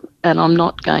 no, and I'm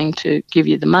not going to give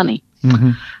you the money.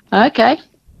 Okay.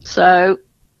 So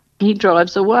he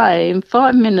drives away, and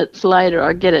 5 minutes later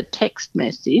I get a text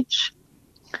message.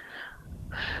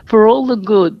 For all the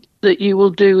good that you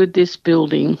will do with this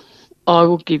building, I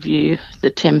will give you the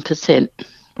 10%.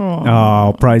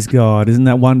 Oh, praise God. Isn't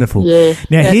that wonderful? Yeah.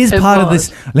 Now, here's part of was.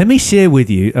 this. Let me share with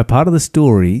you a part of the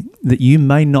story that you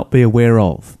may not be aware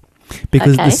of.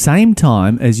 Because at the same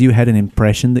time as you had an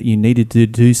impression that you needed to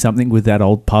do something with that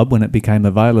old pub when it became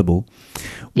available,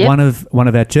 one of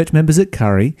our church members at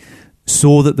Curry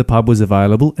saw that the pub was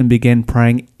available and began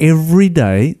praying every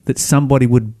day that somebody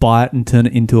would buy it and turn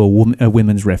it into a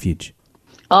women's refuge.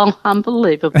 Oh,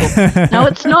 unbelievable. No,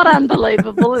 it's not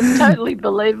unbelievable. It's totally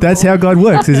believable. That's how God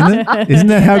works, isn't it? Isn't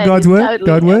that how God works? Totally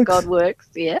God how works? God works,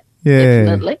 yeah. Yeah.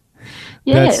 Definitely.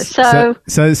 Yeah, so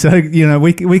you know,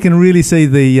 we can really see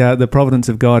the providence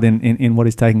of God in what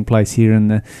is taking place here, and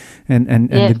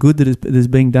the good that is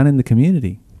being done in the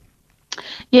community.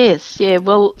 Yes, yeah.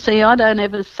 Well, see, I don't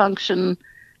ever function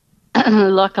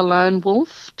like a lone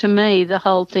wolf. To me, the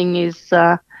whole thing is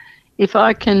if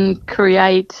I can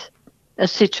create a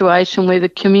situation where the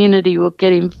community will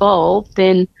get involved,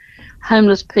 then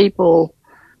homeless people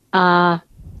are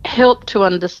helped to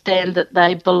understand that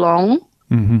they belong,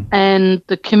 and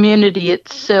the community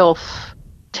itself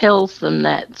tells them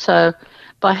that. So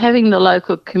by having the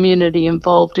local community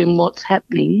involved in what's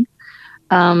happening,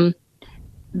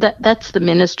 that's the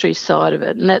ministry side of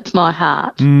it, and that's my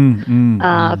heart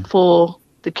for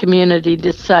the community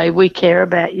to say, we care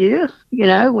about you. You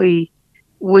know, we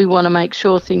want to make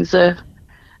sure things are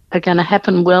going to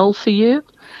happen well for you.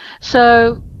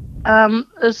 So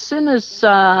as soon as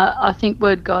I think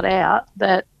word got out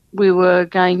that we were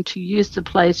going to use the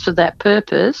place for that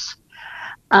purpose,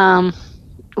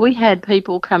 we had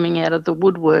people coming out of the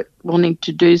woodwork wanting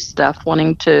to do stuff,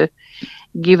 wanting to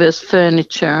give us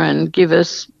furniture and give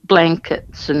us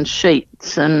blankets and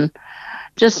sheets, and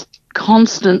just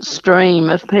constant stream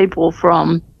of people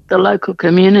from the local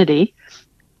community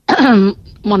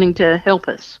wanting to help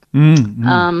us.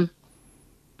 And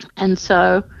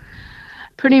so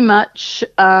pretty much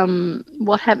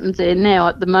what happens there now,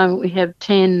 at the moment we have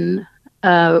 10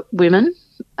 women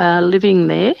living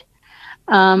there.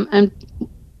 And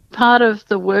part of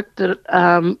the work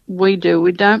that we do,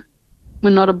 we're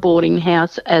not a boarding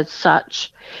house as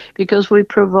such, because we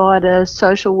provide a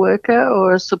social worker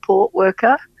or a support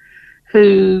worker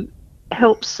who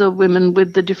helps the women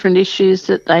with the different issues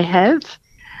that they have.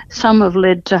 Some have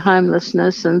led to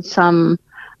homelessness and some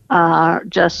are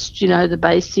just, the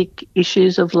basic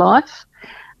issues of life.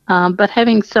 But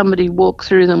having somebody walk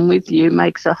through them with you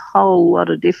makes a whole lot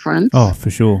of difference. Oh, for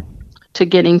sure. To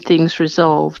getting things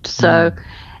resolved. So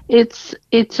it's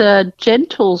a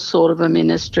gentle sort of a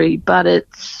ministry, but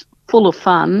it's full of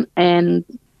fun and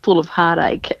full of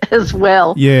heartache as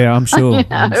well. Yeah, I'm sure.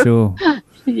 I'm sure.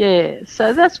 Yeah,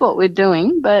 so that's what we're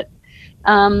doing. But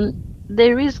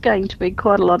there is going to be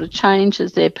quite a lot of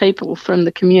changes there. People from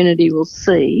the community will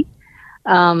see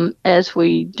as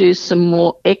we do some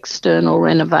more external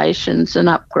renovations and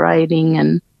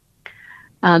upgrading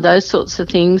and those sorts of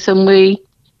things. And we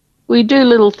do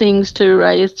little things to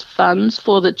raise funds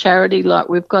for the charity. Like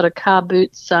we've got a car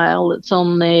boot sale that's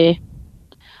on there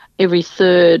every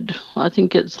third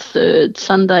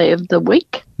Sunday of the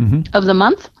week, of the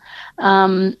month.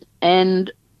 And,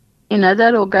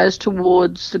 that all goes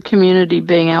towards the community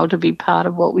being able to be part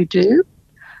of what we do.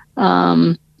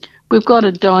 We've got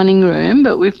a dining room,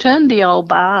 but we've turned the old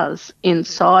bars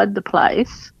inside the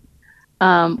place.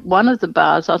 One of the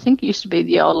bars, I think used to be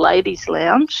the old ladies'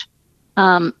 lounge,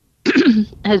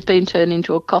 has been turned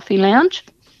into a coffee lounge.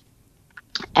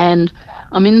 And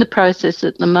I'm in the process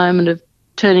at the moment of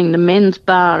turning the men's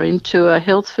bar into a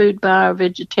health food bar,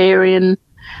 vegetarian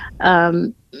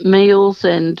meals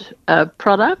and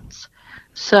products.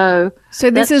 So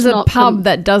this is a pub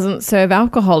that doesn't serve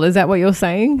alcohol. Is that what you're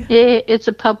saying? Yeah, it's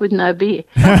a pub with no beer.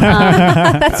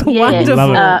 That's wonderful.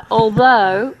 Love it.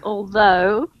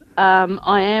 Although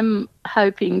I am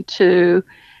hoping to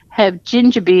have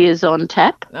ginger beers on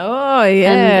tap. Oh,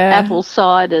 yeah. And apple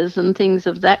ciders and things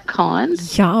of that kind.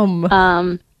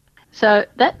 Yum. So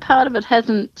that part of it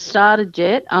hasn't started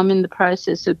yet. I'm in the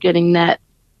process of getting that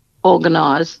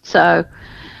organised. So,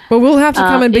 well, we'll have to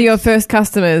come and be your first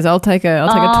customers. I'll take a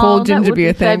tall ginger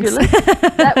beer, thanks.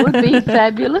 That would be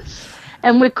fabulous.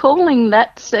 And we're calling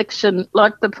that section,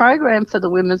 like the program for the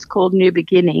women's called New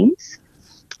Beginnings.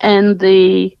 And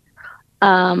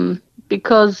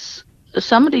because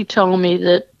somebody told me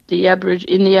that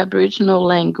in the Aboriginal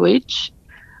language,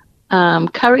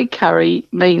 curry curry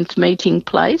means meeting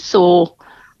place or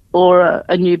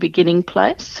a new beginning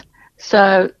place.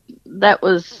 So that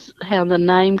was how the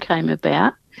name came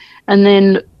about. And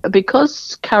then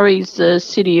because Curry's the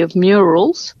city of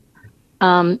murals,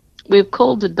 we've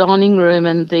called the dining room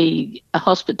and the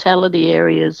hospitality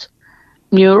areas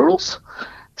murals.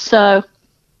 So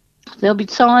there'll be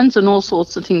signs and all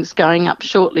sorts of things going up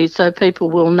shortly so people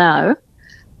will know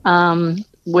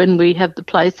when we have the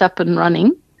place up and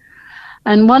running.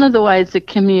 And one of the ways the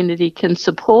community can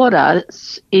support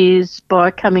us is by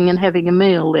coming and having a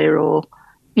meal there, or,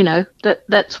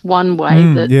 that's one way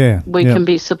that we can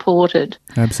be supported.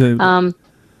 Absolutely.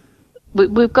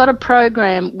 We've got a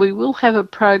program. We will have a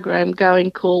program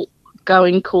going called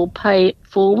Pay It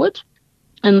Forward.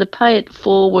 And the Pay It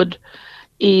Forward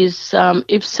is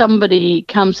if somebody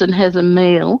comes and has a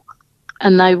meal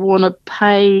and they want to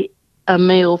pay a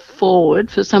meal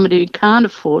forward for somebody who can't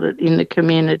afford it in the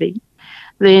community,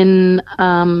 then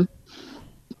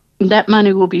that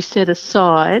money will be set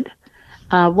aside.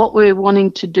 What we're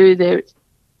wanting to do there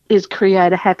is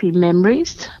create a Happy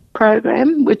Memories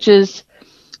program, which is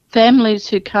families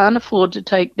who can't afford to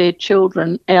take their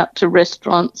children out to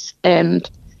restaurants and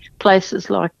places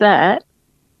like that.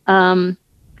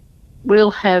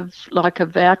 We'll have like a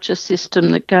voucher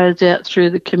system that goes out through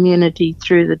the community,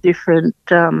 through the different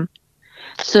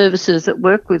services that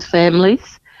work with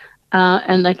families,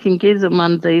 and they can give them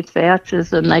one of these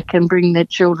vouchers and they can bring their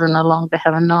children along to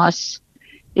have a nice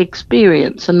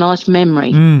experience, a nice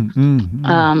memory.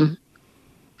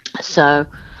 So,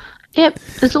 yep,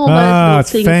 there's all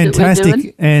those little things fantastic. that we're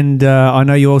doing. And I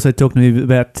know you also talked to me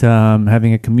about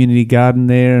having a community garden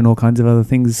there and all kinds of other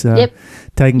things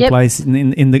taking place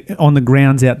on the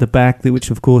grounds out the back,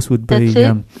 which of course would be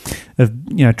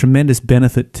of tremendous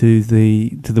benefit to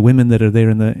the women that are there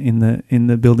in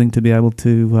the building to be able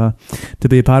to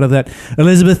be a part of that.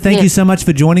 Elizabeth, thank you so much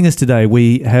for joining us today.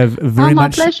 We have very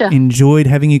much enjoyed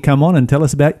having you come on and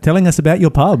telling us about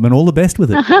your pub, and all the best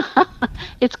with it.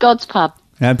 It's God's pub.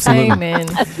 Absolutely. Amen.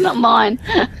 That's not mine.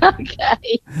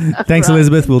 Okay. Thanks, Right.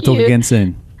 Elizabeth. We'll talk Thank you. again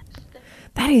soon.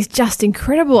 That is just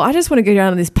incredible. I just want to go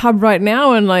down to this pub right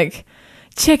now and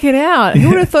check it out. Who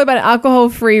would have thought about an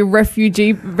alcohol-free refuge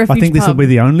I think this will pub? be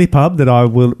the only pub that I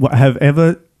will have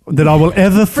ever that I will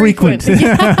ever frequent. Me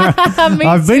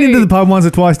I've been too. into the pub once or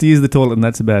twice to use the toilet, and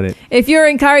that's about it. If you're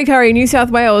in Kurri Kurri, New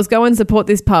South Wales, go and support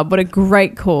this pub. What a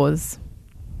great cause.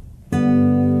 Lord,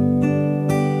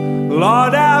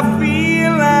 I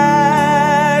feel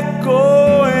like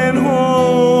going home.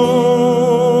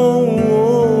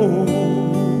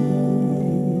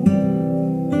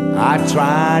 I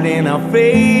tried and I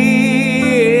failed,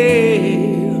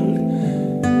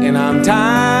 and I'm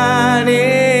tired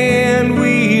and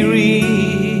weary.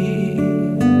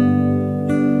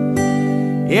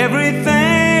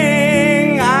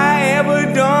 Everything I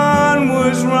ever done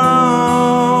was wrong,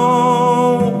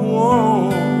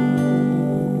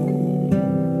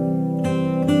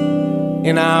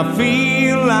 and I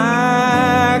feel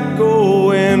like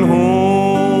going home.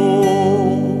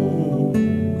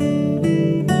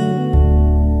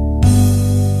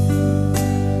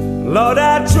 Lord,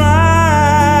 I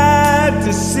tried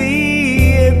to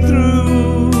see it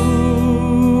through,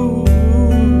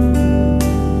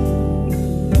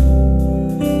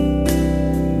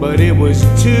 but it was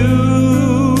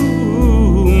too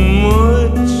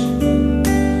much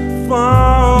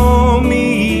for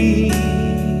me.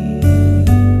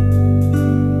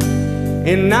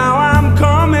 And now I'm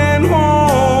coming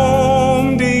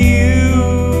home to you,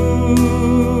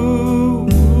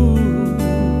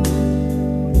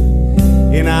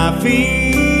 and I feel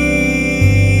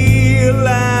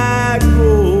like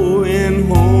going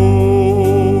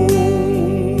home.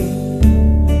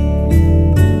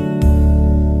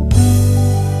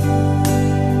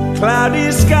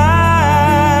 Cloudy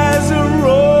skies are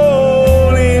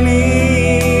rolling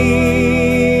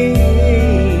in,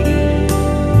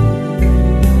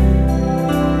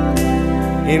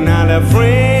 and not a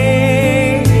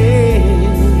friend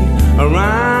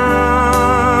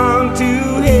around to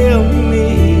help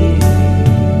me.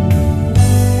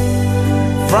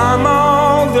 From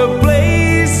all the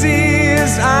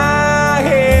places I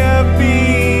have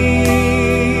been,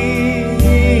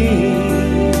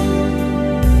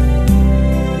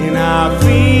 and I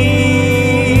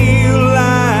feel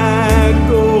like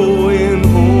going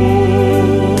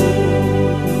home.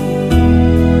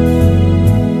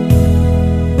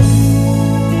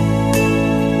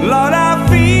 Lord, I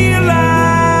feel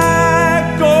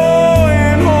like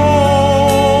going home.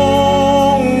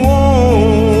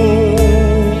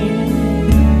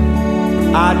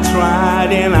 I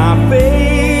tried and I failed,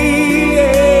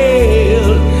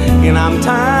 and I'm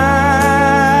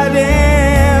tired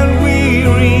and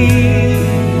weary.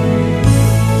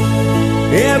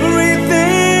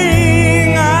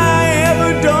 Everything I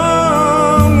ever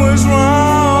done was wrong,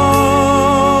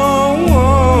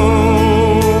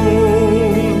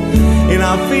 and I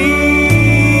feel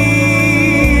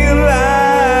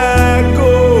like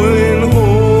going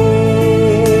home.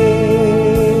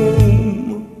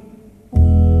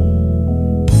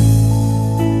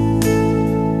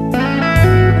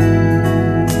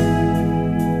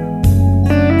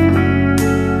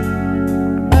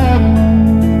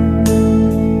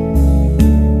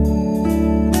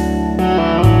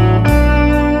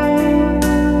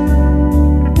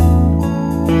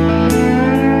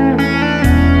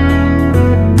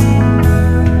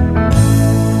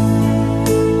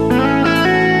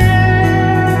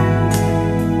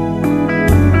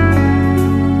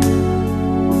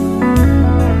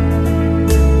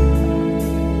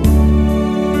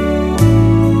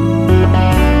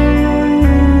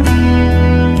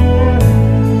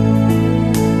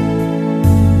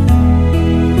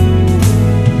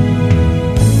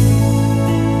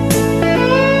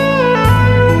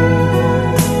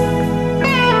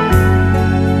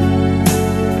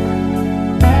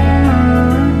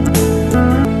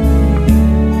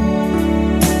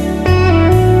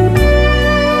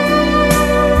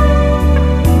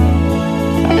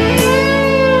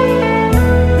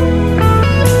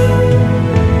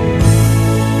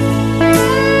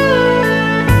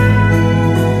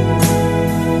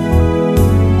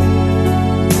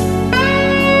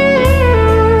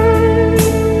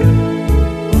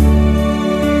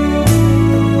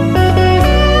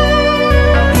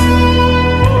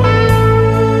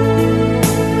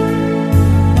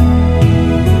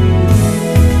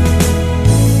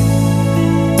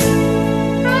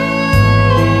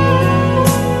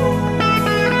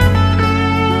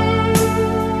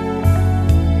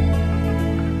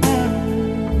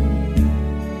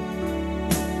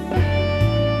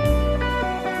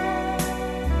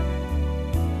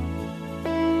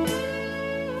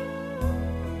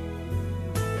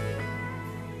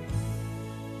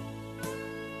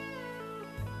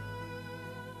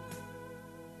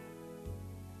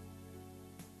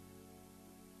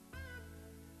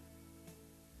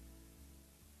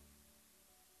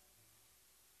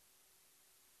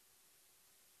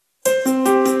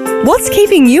 What's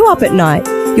keeping you up at night?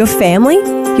 Your family?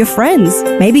 Your friends?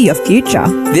 Maybe your future?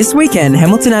 This weekend,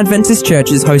 Hamilton Adventist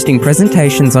Church is hosting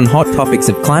presentations on hot topics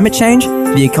of climate change,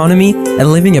 the economy,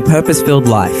 and living a purpose-filled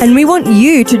life. And we want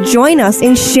you to join us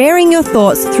in sharing your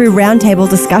thoughts through roundtable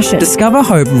discussion. Discover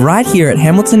hope right here at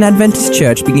Hamilton Adventist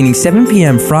Church beginning 7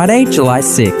 p.m. Friday, July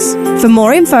 6. For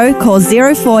more info, call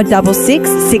 0466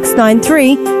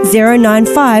 693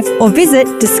 095 or visit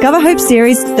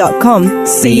discoverhopeseries.com.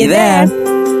 See you there.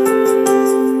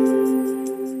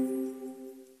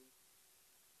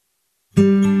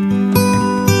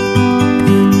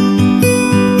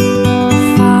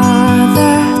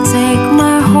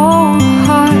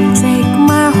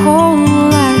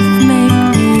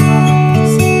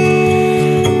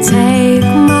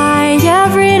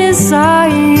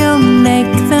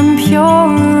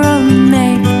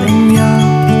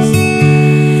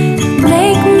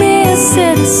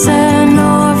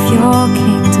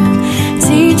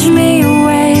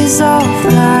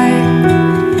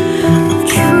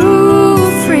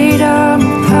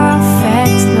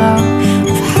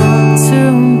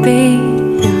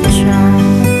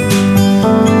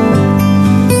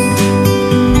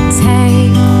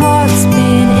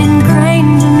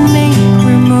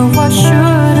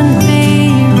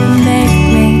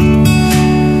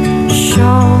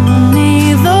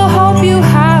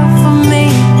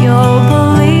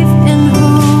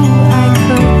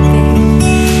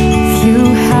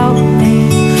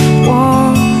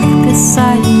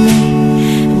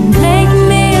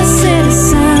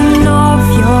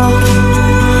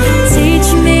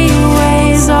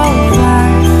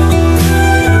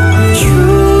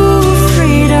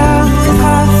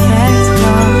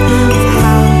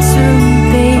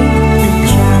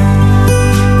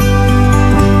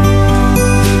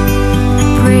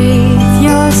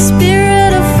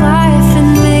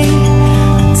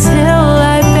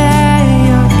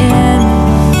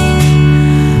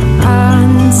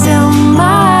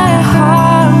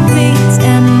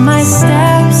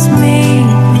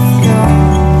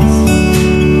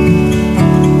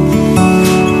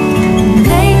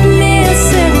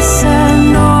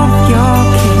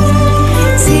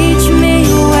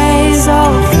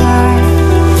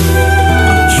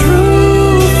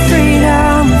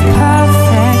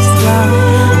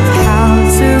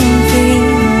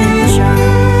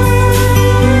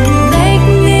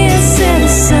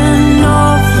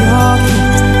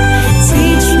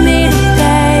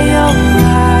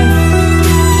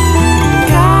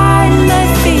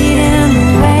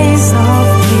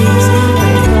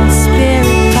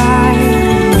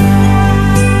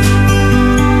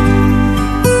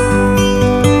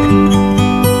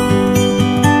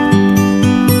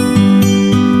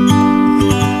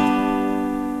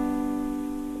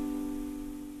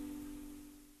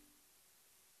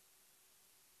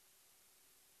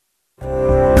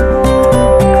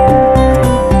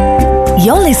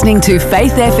 You're listening to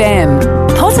Faith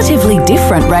FM, positively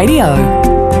different radio.